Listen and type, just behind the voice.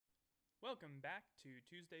Welcome back to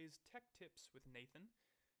Tuesday's Tech Tips with Nathan.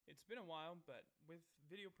 It's been a while, but with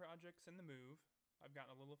video projects and the move, I've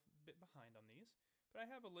gotten a little bit behind on these. But I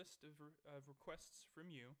have a list of requests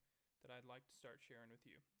from you that I'd like to start sharing with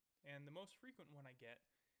you. And the most frequent one I get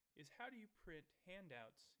is, how do you print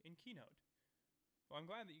handouts in Keynote? Well, I'm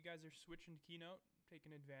glad that you guys are switching to Keynote,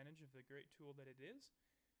 taking advantage of the great tool that it is.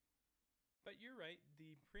 But you're right,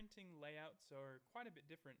 the printing layouts are quite a bit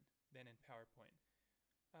different than in PowerPoint.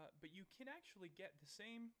 But you can actually get the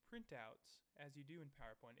same printouts as you do in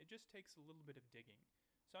PowerPoint. It just takes a little bit of digging.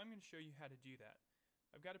 So I'm going to show you how to do that.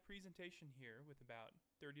 I've got a presentation here with about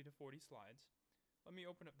 30 to 40 slides. Let me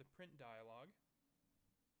open up the print dialog.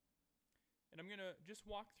 And I'm going to just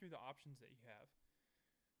walk through the options that you have.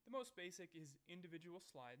 The most basic is individual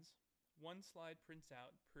slides. One slide prints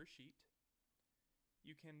out per sheet.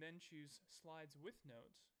 You can then choose slides with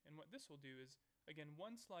notes. And what this will do is, again,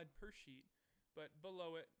 one slide per sheet, but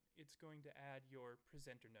below it, it's going to add your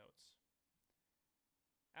presenter notes.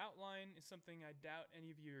 Outline is something I doubt any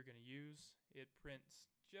of you are going to use. It prints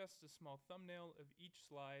just a small thumbnail of each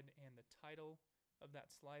slide and the title of that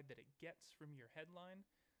slide that it gets from your headline.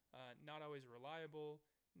 Not always reliable,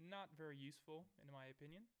 not very useful in my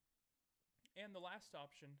opinion. And the last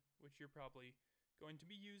option, which you're probably going to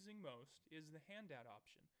be using most, is the handout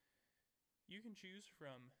option. You can choose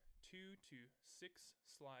from 2 to 6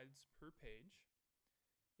 slides per page.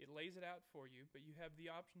 It lays it out for you, but you have the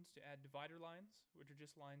options to add divider lines, which are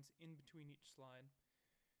just lines in between each slide.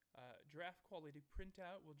 Draft quality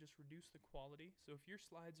printout will just reduce the quality, so if your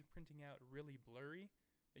slides are printing out really blurry,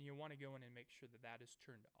 then you'll want to go in and make sure that that is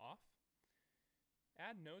turned off.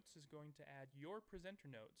 Add notes is going to add your presenter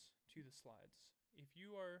notes to the slides. If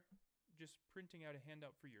you are just printing out a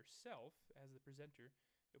handout for yourself as the presenter,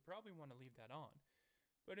 you'll probably want to leave that on.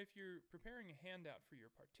 But if you're preparing a handout for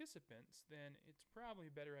your participants, then it's probably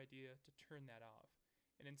a better idea to turn that off.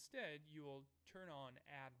 And instead, you will turn on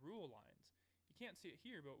Add Rule Lines. You can't see it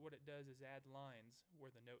here, but what it does is add lines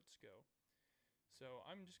where the notes go. So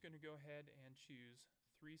I'm just going to go ahead and choose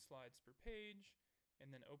 3 slides per page,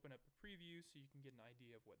 and then open up a preview so you can get an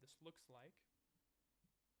idea of what this looks like.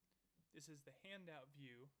 This is the handout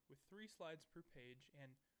view with 3 slides per page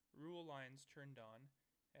and rule lines turned on,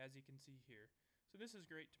 as you can see here. So this is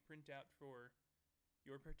great to print out for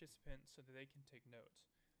your participants so that they can take notes.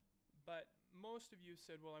 But most of you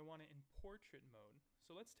said, well, I want it in portrait mode.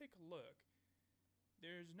 So let's take a look.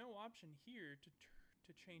 There's no option here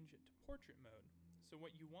to change it to portrait mode. So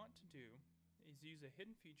what you want to do is use a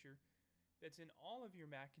hidden feature that's in all of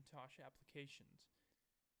your Macintosh applications.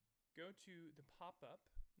 Go to the pop-up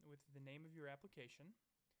with the name of your application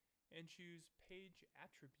and choose Page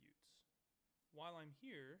Attributes. While I'm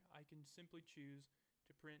here, I can simply choose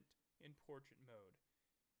to print in portrait mode.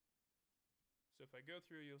 So if I go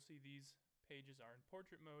through, you'll see these pages are in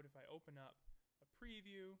portrait mode. If I open up a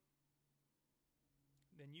preview,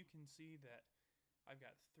 then you can see that I've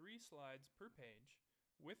got 3 slides per page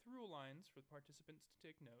with rule lines for the participants to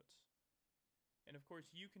take notes. And of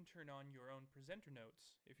course, you can turn on your own presenter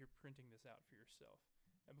notes if you're printing this out for yourself.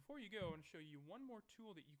 Now before you go, I want to show you one more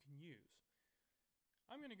tool that you can use.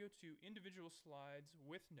 I'm going to go to individual slides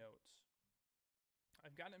with notes.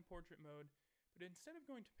 I've got it in portrait mode, but instead of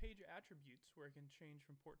going to page attributes where I can change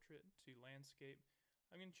from portrait to landscape,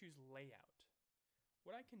 I'm going to choose layout.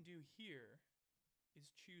 What I can do here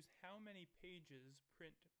is choose how many pages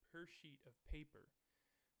print per sheet of paper.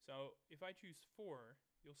 So if I choose 4,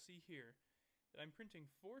 you'll see here that I'm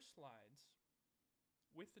printing 4 slides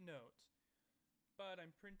with the notes, but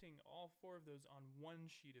I'm printing all 4 of those on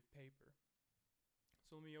one sheet of paper.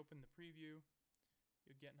 So let me open the preview.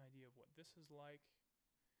 You'll get an idea of what this is like.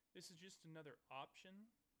 This is just another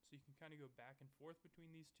option, so you can kind of go back and forth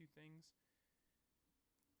between these two things.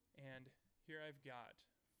 And here I've got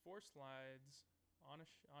 4 slides on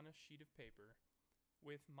a sheet of paper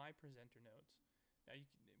with my presenter notes. Now,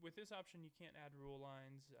 with this option, you can't add rule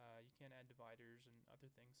lines, you can't add dividers and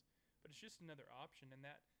other things, but it's just another option. And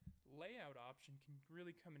that layout option can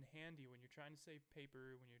really come in handy when you're trying to save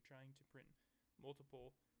paper, when you're trying to print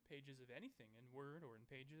multiple pages of anything in Word or in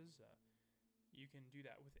Pages. You can do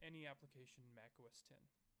that with any application in macOS 10.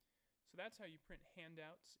 So that's how you print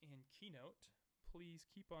handouts in Keynote. Please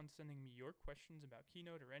keep on sending me your questions about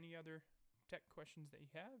Keynote or any other tech questions that you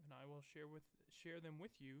have, and I will share them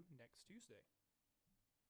with you next Tuesday.